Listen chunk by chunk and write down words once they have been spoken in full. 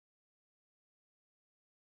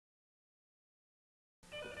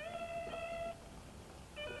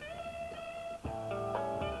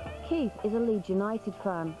Keith is a Leeds United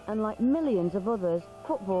fan, and like millions of others,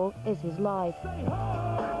 football is his life.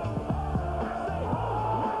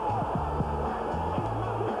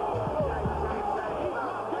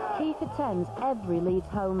 Keith attends every Leeds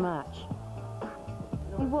home match.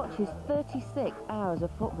 He watches 36 hours of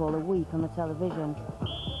football a week on the television.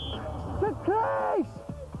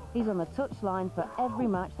 He's on the touchline for every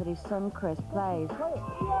match that his son Chris plays.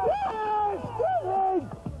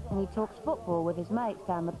 And he talks football with his mates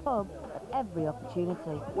down the pub at every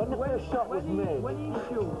opportunity. When the first shot was made, when he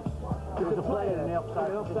shoots, there was a player in the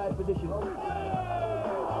offside position.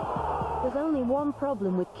 There's only one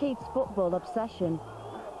problem with Keith's football obsession: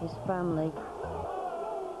 his family.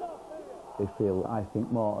 I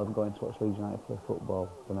think more of going to watch Leeds United play football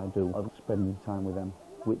than I do of spending time with them,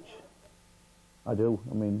 which I do.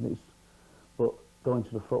 I mean, but going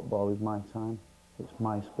to the football is my time. It's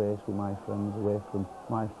my space with my friends, away from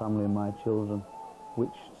my family and my children,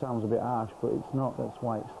 which sounds a bit harsh, but it's not. That's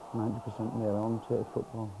why it's 90% male oriented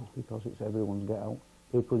football. It's because it's everyone's get out.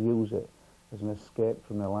 People use it as an escape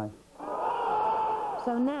from their life.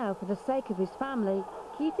 So now, for the sake of his family,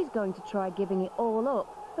 Keith is going to try giving it all up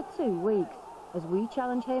for 2 weeks, as we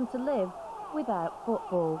challenge him to live without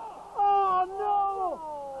football. Oh no!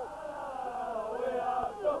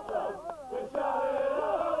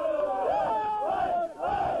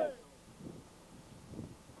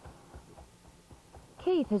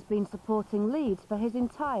 Keith has been supporting Leeds for his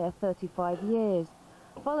entire 35 years.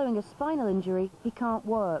 Following a spinal injury, he can't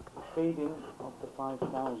work. Feeding up to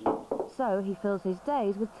 5,000. So he fills his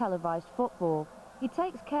days with televised football. He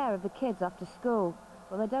takes care of the kids after school,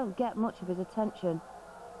 but they don't get much of his attention.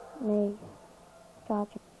 Me,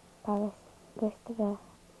 George, Paris, Christopher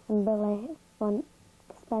and Billy want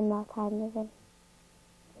to spend more time with him.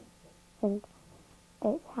 And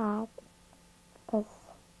it's hard, because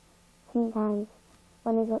sometimes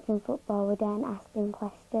when he's watching football we don't ask him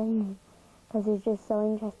questions, because he's just so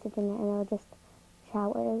interested in it, and he'll just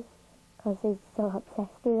shout at us because he's so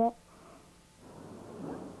obsessed with it.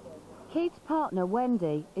 Keith's partner,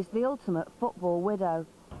 Wendy, is the ultimate football widow.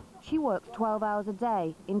 She works 12 hours a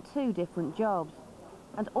day in 2 different jobs,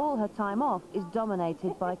 and all her time off is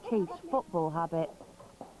dominated by Keith's football habit.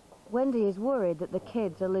 Wendy is worried that the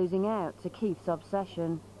kids are losing out to Keith's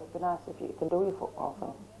obsession. It'd be nice if you can do your football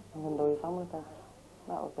thing and then do your family thing.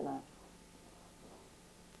 That would be nice.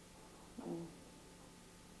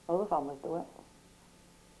 Other families do it.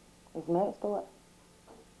 His mates do it.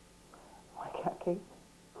 Why can't Keith?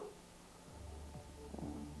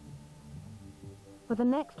 For the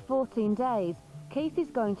next 14 days, Keith is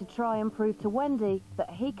going to try and prove to Wendy that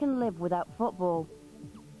he can live without football.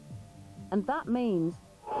 And that means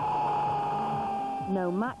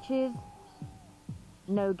no matches,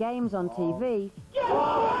 no games on TV,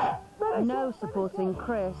 no supporting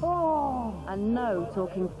Chris, and no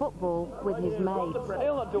talking football with his mates.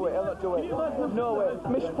 He'll not do it, he'll not do it. No way.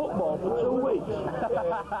 Miss football for 2 weeks.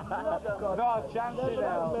 No chance in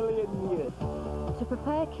hell. A million years. To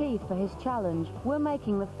prepare Keith for his challenge, we're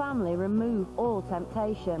making the family remove all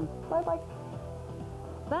temptation. Bye-bye.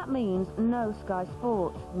 That means no Sky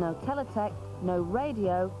Sports, no teletext, no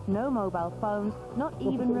radio, no mobile phones, not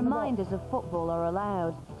even reminders of football are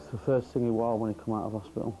allowed. It's the first thing he wore when he come out of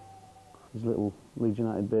hospital. His little Leeds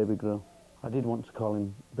United baby girl. I did want to call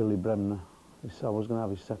him Billy Bremner. I was going to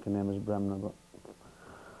have his second name as Bremner, but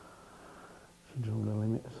she drew the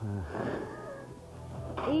limits.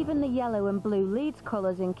 Even the yellow and blue Leeds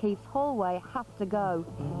colours in Keith's hallway have to go.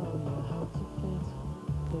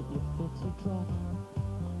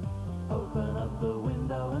 Open up the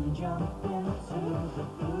window and jump into the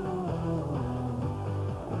blue.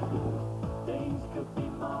 Things could be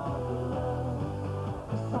marvelous.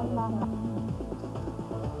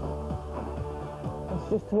 It's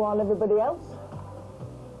just to warn everybody else.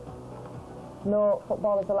 No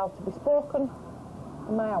football is allowed to be spoken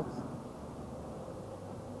in my house.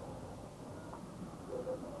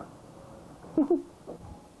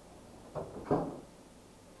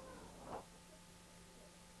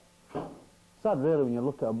 Sad really when you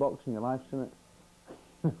look at a box and your life's in it.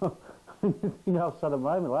 You know how sad am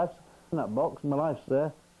I? My life's in that box, my life's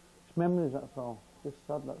there. It's memories, that's all. Just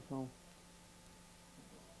sad, that's all.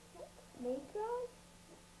 Me cry?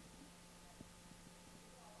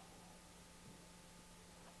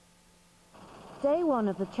 Day 1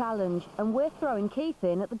 of the challenge, and we're throwing Keith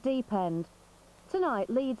in at the deep end. Tonight,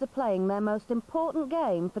 Leeds are playing their most important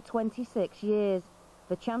game for 26 years,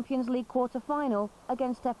 the Champions League quarter-final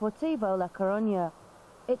against Deportivo La Coruña.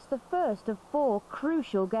 It's the first of 4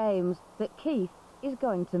 crucial games that Keith is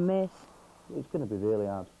going to miss. It's going to be really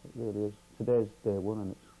hard, it really is. Today's day 1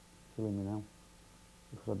 and it's killing me now.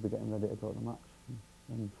 because I'd be getting ready to go to the match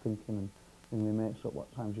and thinking and ringing my mates up,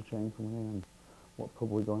 what time's your train coming in and what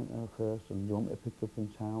pub we going to first, and do you want me to pick you up in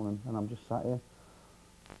town, and I'm just sat here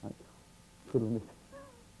like fiddling it.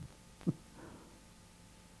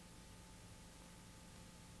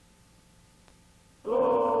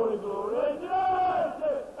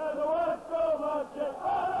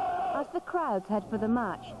 As the crowds head for the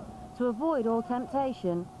match, to avoid all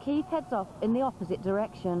temptation, Keith heads off in the opposite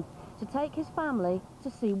direction to take his family to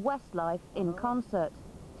see Westlife in concert.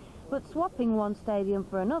 But swapping one stadium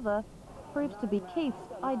for another proves to be Keith's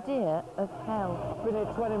idea of hell. Been here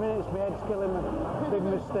 20 minutes, my head's killing me. Big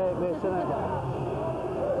mistake this, isn't it?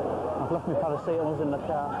 I've left my paracetamols in the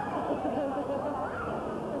car.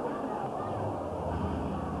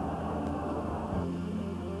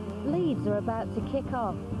 Leeds are about to kick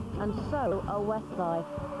off, and so are Westlife.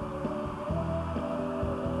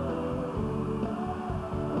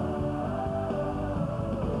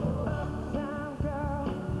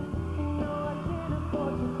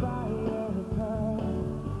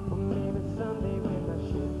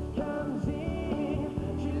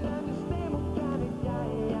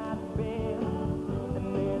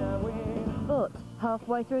 But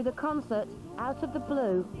halfway through the concert, out of the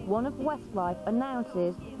blue, one of Westlife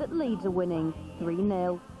announces that Leeds are winning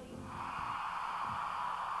 3-0.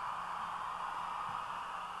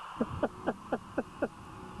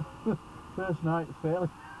 First night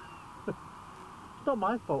failing. It's not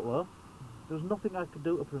my fault though. There's nothing I could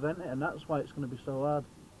do to prevent it, and that's why it's going to be so hard.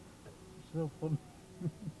 It's so fun.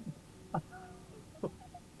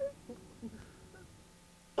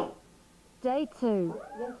 Day 2.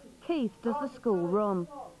 Keith does the school run.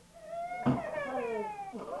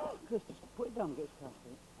 Chris, just put it down, get it.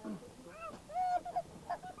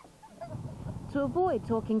 To avoid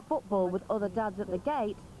talking football with other dads at the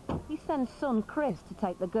gate, he sends son Chris to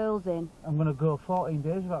take the girls in. I'm going to go 14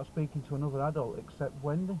 days without speaking to another adult except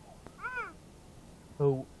Wendy,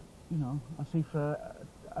 who, you know, I see for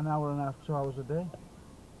an hour and a half, 2 hours a day.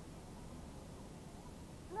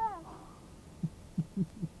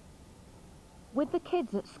 With the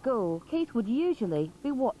kids at school, Keith would usually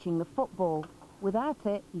be watching the football. Without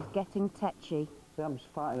it, he's getting tetchy. See, I'm just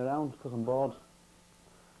farting around because I'm bored.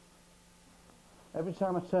 Every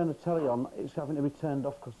time I turn the telly on, it's having to be turned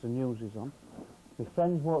off because the news is on. My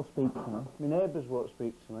friends won't speak to me, my neighbours won't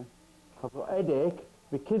speak to me. I've got a headache,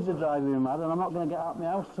 my kids are driving me mad, and I'm not going to get out of my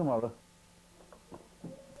house tomorrow.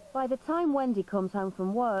 By the time Wendy comes home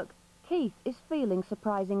from work, Keith is feeling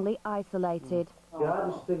surprisingly isolated. The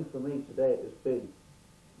hardest thing for me today has been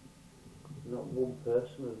not one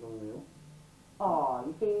person has rung me up. Oh,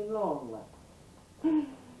 you feeling lonely?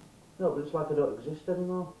 No, but it's like I don't exist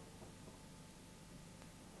anymore.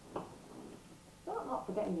 Not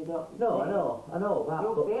forgetting you don't. No, I know that.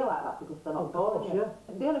 You'll feel like that because they're not Of course, phoning you.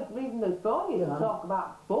 yeah. The only reason they're phoning you is Yeah. to talk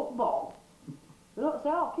about football. They don't say,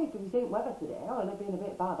 oh, Keith, have you seen weather today? Oh, they've been a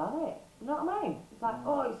bit bad, hasn't it? You know what I mean? It's like,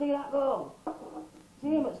 oh, you see that goal? See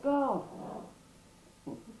him at score.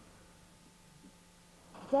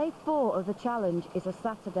 Day 4 of the challenge is a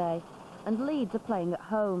Saturday, and Leeds are playing at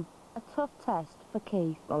home. A tough test for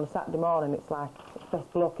Keith. On a Saturday morning, it's like the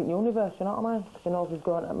best bloke in the universe, you know what I mean? Because he knows he's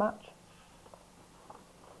going to a match.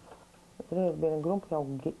 But today he's been a grumpy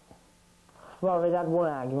old git. We've already had one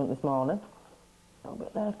argument this morning. A little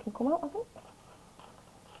bit there can come out, I think.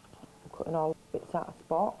 I'm cutting all bits out of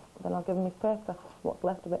sport, then I'll give him his paper, what's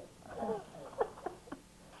left of it.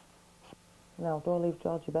 Now, don't leave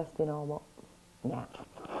George your best in or what? Nah.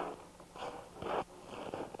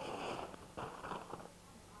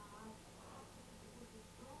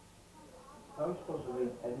 How are you supposed to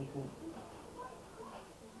read anything?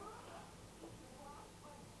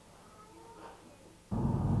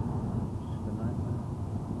 Just a nightmare.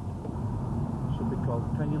 Should be called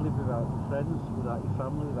Can You Live Without Friends, Without Your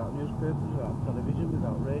Family, Without Newspapers, Without Television,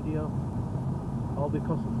 Without Radio? All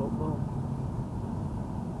because of football.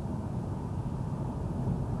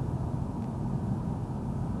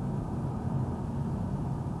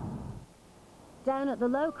 Down at the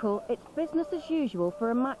local, it's business as usual for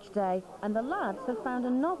a match day, and the lads have found a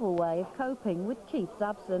novel way of coping with Keith's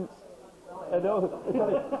absence. I know.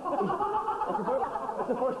 It's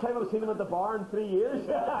the first time I've seen him at the bar in 3 years.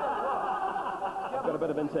 I've got a bit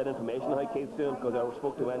of inside information on how Keith's doing because I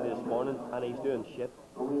spoke to Wendy this morning and he's doing shit.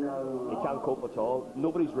 He can't cope at all.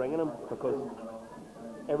 Nobody's ringing him because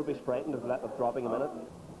everybody's frightened of dropping him in it.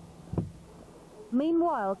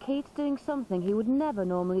 Meanwhile, Keith's doing something he would never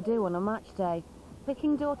normally do on a match day,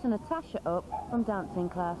 picking daughter Natasha up from dancing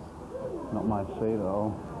class. Not my seat at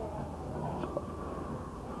all.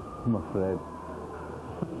 I'm afraid.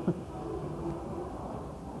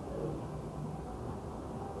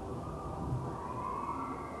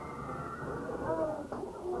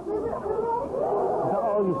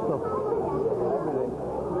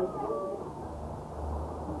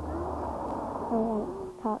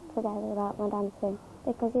 together about my dancing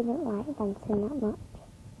because he didn't like dancing that much.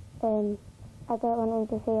 I don't want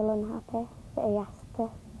him to feel unhappy that he has to.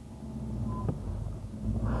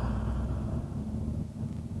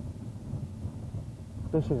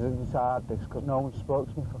 It's hard, this, because no one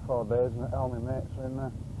spoke to me for 4 days and all my mates were in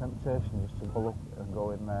there. Temptation just to pull up and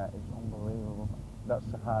go in there is unbelievable. That's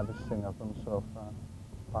the hardest thing I've done so far,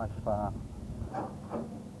 by far.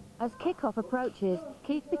 As kick-off approaches,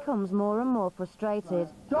 Keith becomes more and more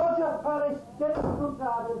frustrated. Georgia, Paris, get to the front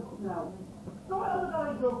garden now. Go out of the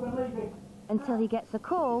dining room and leave it. Until he gets a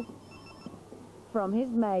call from his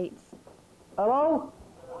mates. Hello?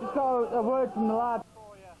 Just got a word from the lad.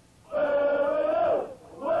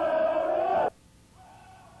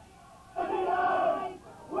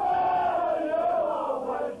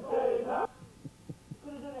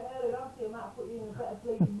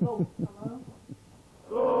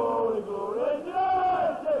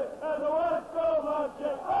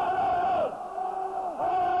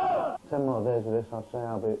 Ten more days of this, I'd say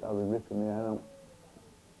I'll be ripping the hair out.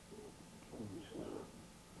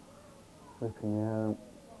 Ripping the hair out.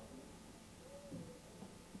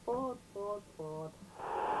 Bored.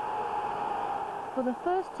 For the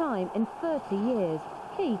first time in 30 years,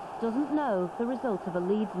 Keith doesn't know the result of a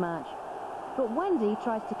Leeds match. But Wendy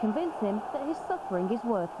tries to convince him that his suffering is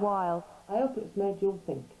worthwhile. I hope it's made you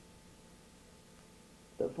think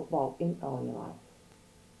that football isn't all your life.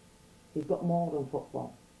 You've got more than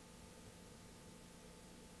football.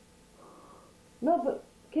 No, but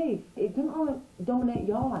Keith, it doesn't only dominate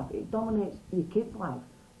your life, it dominates your kids' life.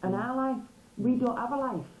 And our life, we don't have a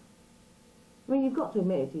life. I mean, you've got to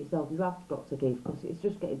admit it to yourself, you have got to, Keith, because it's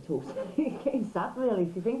just getting too it's getting sad, really,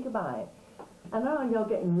 if you think about it. I know you're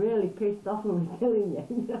getting really pissed off when we're killing you.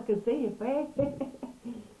 I can see your face.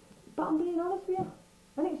 But I'm being honest with you.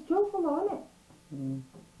 And it's truthful, though, isn't it? Mm.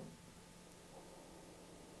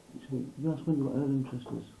 See, you ask Wendy what her interest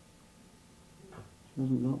is. She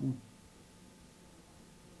hasn't got one.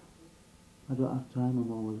 I don't have time,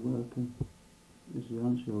 I'm always working. Is the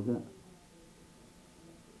answer you'll get.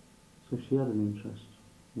 So if she had an interest,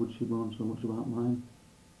 would she moan so much about mine?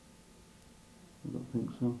 I don't think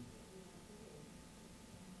so.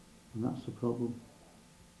 And that's the problem.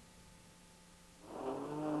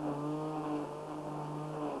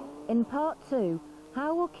 In part 2,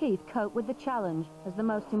 how will Keith cope with the challenge as the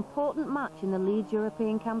most important match in the Leeds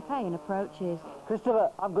European campaign approaches? Christopher,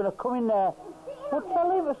 I'm going to come in there. Well,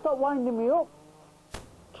 tell him to stop winding me up.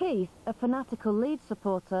 Keith, a fanatical Leeds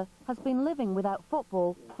supporter, has been living without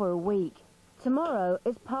football for a week. Tomorrow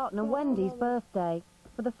is partner Wendy's birthday.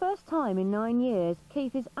 For the first time in 9 years,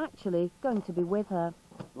 Keith is actually going to be with her.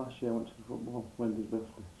 Last year I went to the football, Wendy's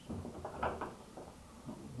birthday, so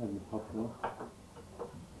very popular. I'll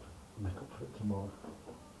make up for it tomorrow.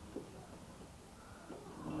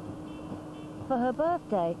 For her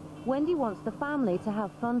birthday, Wendy wants the family to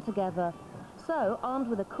have fun together. So, armed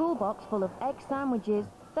with a cool box full of egg sandwiches,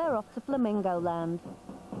 they're off to Flamingo Land.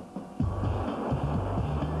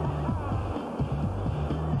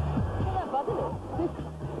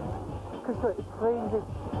 Christopher, it's freezing.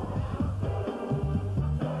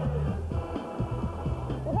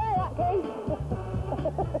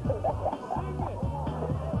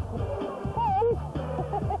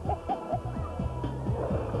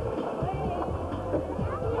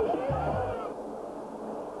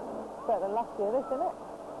 Better than last year, this, isn't it?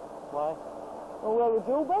 Why? Well, where would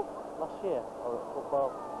you be? Last year, or at football?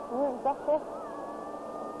 Exactly.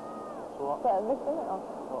 So what? Better than this, isn't it?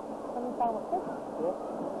 What? Spending time at this. Yeah.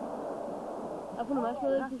 Have one of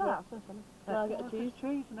marshmallows. I'll get a cheese.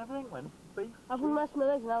 Cheese and everything, when? Beef? Have one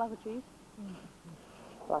marshmallows and I'll have a cheese.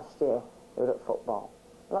 Last year, we were at football.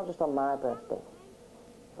 Not just on my birthday.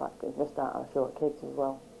 Like, we missed out on a few kids as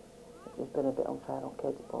well. It's been a bit unfair on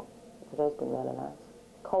kids, but today's been really nice.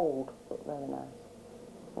 Cold, but really nice.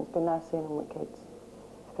 And it's been nice seeing them with kids.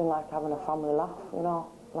 It's been like having a family laugh, you know,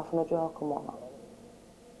 laughing a joke and whatnot.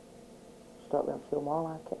 Just hope we have a few more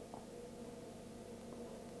like it.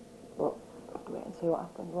 But we'll have to wait and see what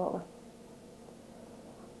happens, won't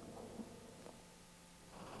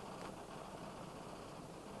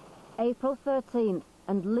we? April 13th,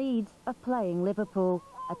 and Leeds are playing Liverpool,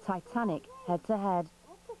 a titanic head-to-head.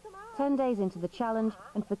 10 days into the challenge,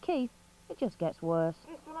 and for Keith, it just gets worse.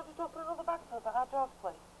 Yes, do you want to just open another bag for our dogs,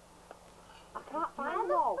 please? I can't find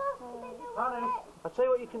them all. Honey, I'll tell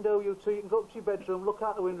you what you can do, you two. You can go up to your bedroom, look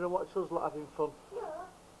out the window and watch us lot having fun.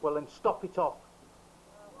 Well then, stop it off.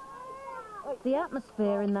 The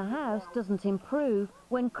atmosphere in the house doesn't improve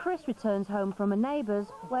when Chris returns home from a neighbour's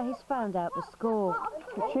where he's found out the score.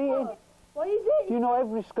 You're cheating. What is it? You know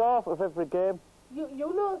every score of every game.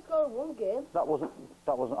 You know the score of one game. That wasn't,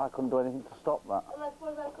 I couldn't do anything to stop that. And I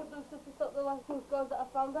suppose I could do stuff to stop the last two scores that I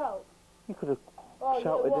found out. You could have Oh,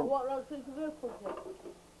 shouted yeah, in. what round should you do, Footie?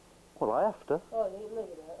 Well, I have to. Oh, you know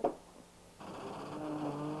you don't.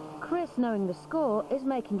 Chris, knowing the score, is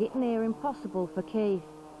making it near impossible for Keith.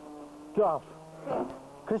 Get off.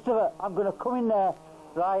 Christopher, I'm going to come in there,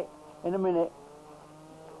 right, in a minute.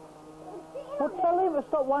 Well, tell him to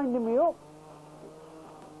stop winding me up.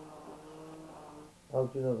 How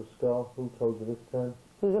do you know the score? Who told you this time?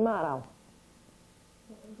 Does it matter now?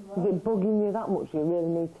 Is it bugging you that much you really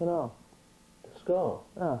need to know? The score?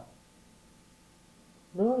 Ah.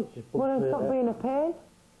 No, it's just bugs Well, me then stop that- being a pain.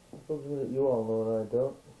 It bugs me that you all know and I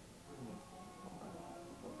don't.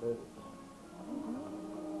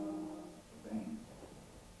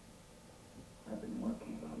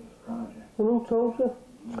 Well, who told you?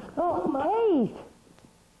 Oh, mate!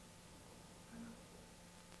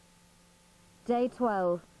 Day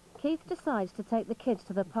 12. Keith decides to take the kids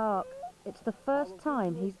to the park. It's the first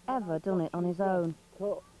time he's ever done it on his own.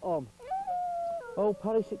 Cut on. Oh,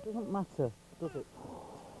 Paris, it doesn't matter, does it?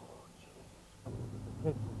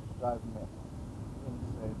 Kids driving me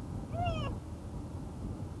insane.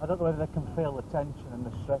 I don't know whether they can feel the tension and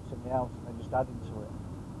the stress in the house and they're just adding to it.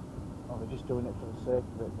 Or they're just doing it for the sake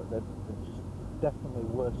of it, but they're just definitely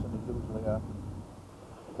worse than they usually are.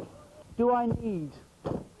 Do I need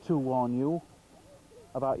to warn you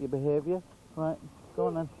about your behaviour? Right, go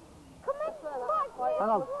on then. Hang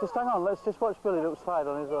on, just hang on, let's just watch Billy Duck slide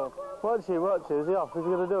on his own. Watch him, is he off? Is he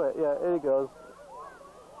going to do it? Yeah, here he goes.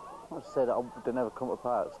 I would say that they never come to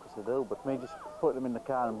parks, because they do, but me just put them in the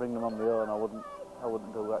car and bring them on my own, I wouldn't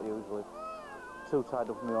do that usually. Too tied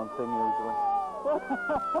up in my own thing usually.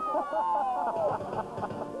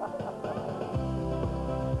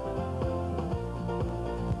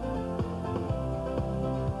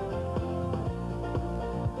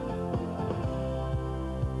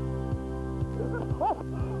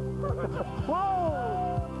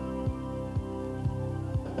 Whoa!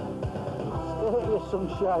 Stay at your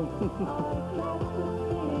sunshine.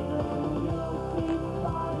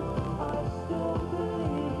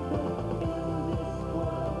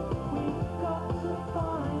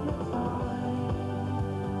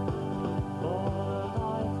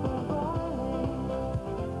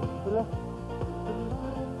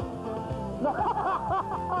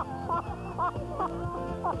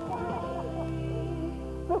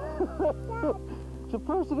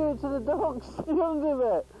 Supposed to get it to the dogs, you don't do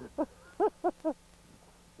it.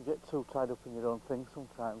 You get too tied up in your own thing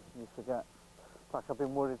sometimes and you forget. In fact, I've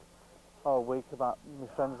been worried all week about my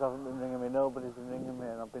friends haven't been ringing me, nobody's been ringing me,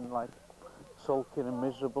 and I've been like sulking and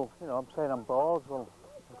miserable. You know, I'm saying I'm bored. Well,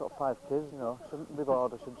 I've got 5 kids, you know, I shouldn't be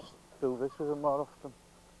bored, I should just do this with them more often.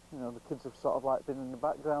 You know, the kids have sort of like been in the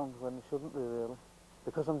background when they shouldn't be really.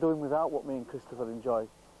 Because I'm doing without what me and Christopher enjoy.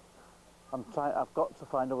 I've got to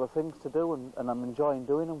find other things to do and I'm enjoying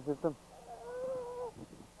doing them with them.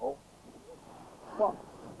 Oh. What?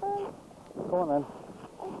 Go on then.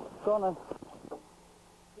 Go on then.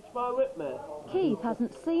 It's my lip, mate. Keith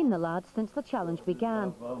hasn't seen the lads since the challenge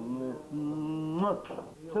began. 2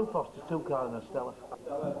 Fosters, 2 Carl and a Stella.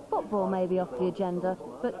 Football may be off the agenda,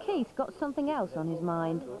 but Keith's got something else on his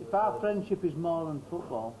mind. If our friendship is more than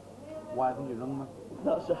football, why haven't you rung me?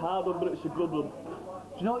 That's a hard one, but it's a good one.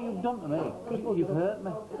 Do you know what you've done to me? You've hurt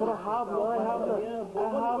me. But I have, I have.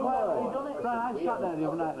 Right, I sat there the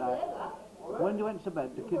other night, right? When you went to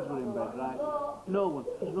bed, the kids were in bed, right? No one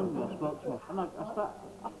just rung me or spoke to me. And I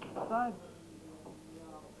cried.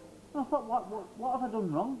 And I thought, what have I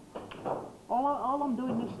done wrong? All I'm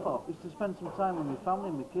doing this for is to spend some time with my family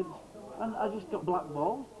and my kids. And I just got black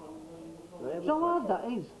balls. So hard that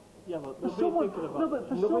is. Yeah, but For someone, no, but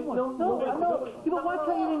for someone, no, I know. Yeah, but why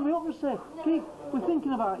can't you ring me up and say, Keith, we're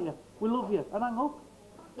thinking about you, we love you, and hang up?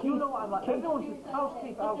 Keith, you know what I'm like, everyone says, how's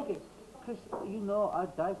Keith, Chris, you know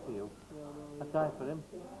I'd die for you. I'd die for him.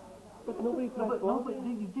 But nobody No, but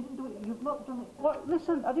you didn't do it, you've not done it. What,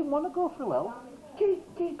 listen, I didn't want to go through hell. Keith,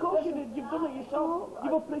 of course you did. You've done it yourself.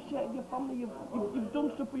 You've appreciated your family. You've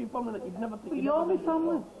done stuff for your family that you'd never think. But you're my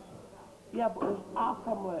family. Yeah, but it's our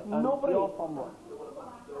family and your family.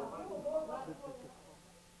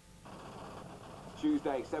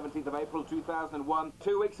 Tuesday, 17th of April 2001.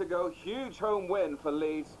 2 weeks ago, huge home win for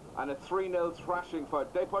Leeds and a 3-0 thrashing for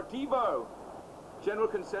Deportivo. General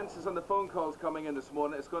consensus on the phone calls coming in this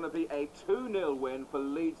morning, it's going to be a 2-0 win for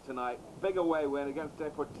Leeds tonight. Big away win against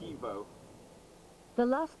Deportivo. The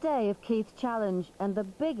last day of Keith's challenge and the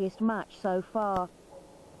biggest match so far.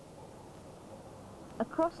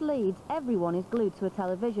 Across Leeds, everyone is glued to a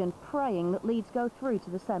television, praying that Leeds go through to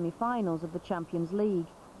the semi-finals of the Champions League.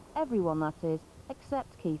 Everyone, that is,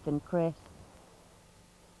 except Keith and Chris.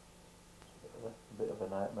 It's a bit of a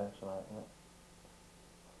nightmare tonight, isn't it?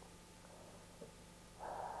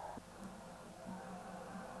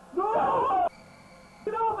 No!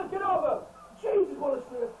 Get over! Jesus, what a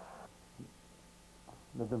slip!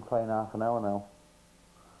 They've been playing half an hour now,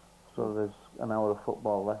 so there's an hour of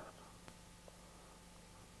football left.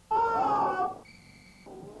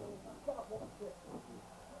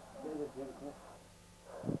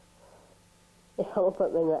 If I'm up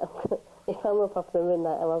at midnight, if I'm up after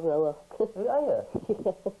midnight, I'll have no luck. Are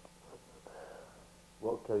you?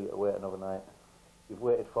 Won't kill you to wait another night. You've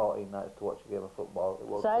waited 14 nights to watch a game of football. It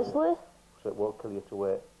won't kill you. Precisely. So it won't kill you to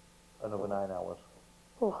wait another 9 hours.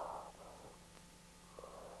 Oh.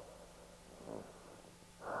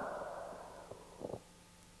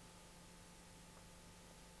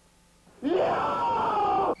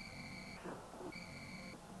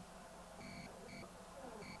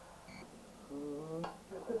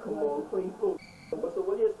 Come on, clean foot. What's the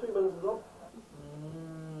one? Yes, 3 minutes is up.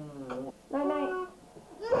 Night, night.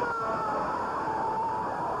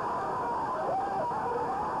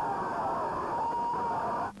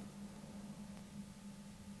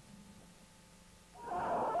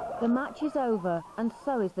 The match is over, and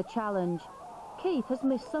so is the challenge. Keith has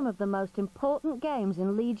missed some of the most important games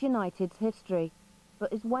in Leeds United's history,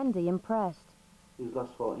 but is Wendy impressed? These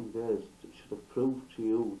last 14 days should have proved to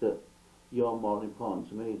you that you're more important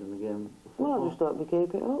to me than the game of football. Well, I just thought we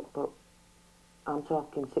keep it up, but I'm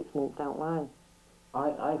talking 6 months down the line.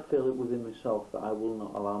 I feel it within myself that I will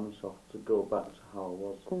not allow myself to go back to how I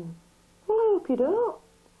was. Well, I hope you don't.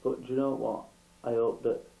 But do you know what? I hope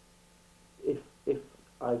that if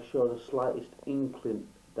I show the slightest inkling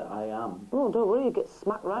that I am... Oh, don't worry, you get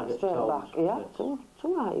smacked right get straight told, back. Yeah, yes. it's all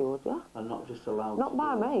right, you would, yeah. I'm not just allowed Not to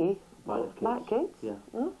by do it. me, By the but kids. by kids. Yeah.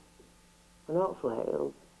 And hopefully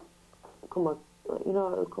it'll come,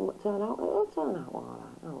 it'll turn out all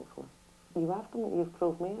right, hopefully. You have done it, you've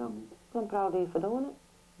proved me wrong. I'm proud of you for doing it.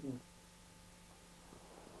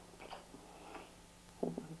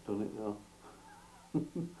 Done it though.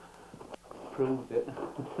 Proved it.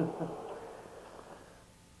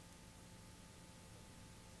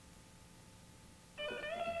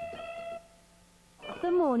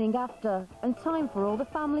 The morning after, and time for all the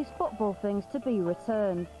family's football things to be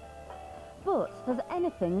returned. But has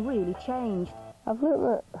anything really changed? I've learnt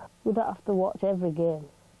that we don't have to watch every game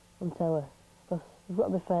on telly, because we've got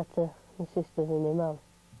to be fair to my sisters and my mum.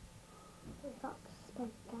 We've got to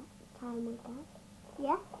spend that time with Dad.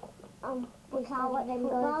 Yeah. We can't let them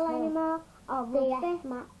go anymore, or rugby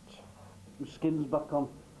match. My skin's back on.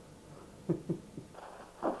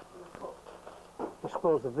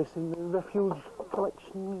 Dispose of this in the refuge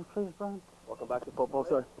collection, please, Brian. Welcome back to football,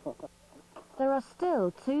 sir. There are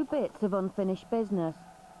still 2 bits of unfinished business.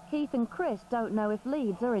 Keith and Chris don't know if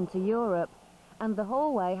Leeds are into Europe, and the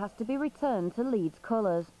hallway has to be returned to Leeds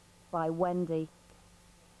colours by Wendy.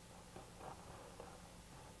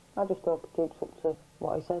 I just hope he keeps up to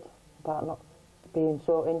what he said about not being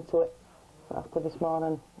so into it. But after this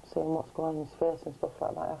morning, seeing what's going on in his face and stuff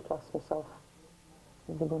like that, I have to ask myself,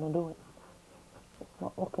 is he going to do it? It's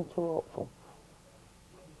not looking too hopeful.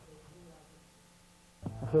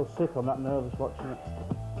 I feel sick, I'm that nervous watching it.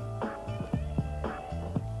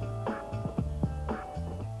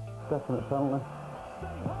 Definite penalty.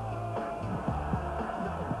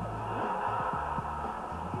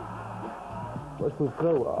 But if we're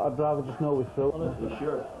through, I'd rather just know we're through. You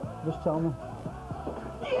sure? Just tell me.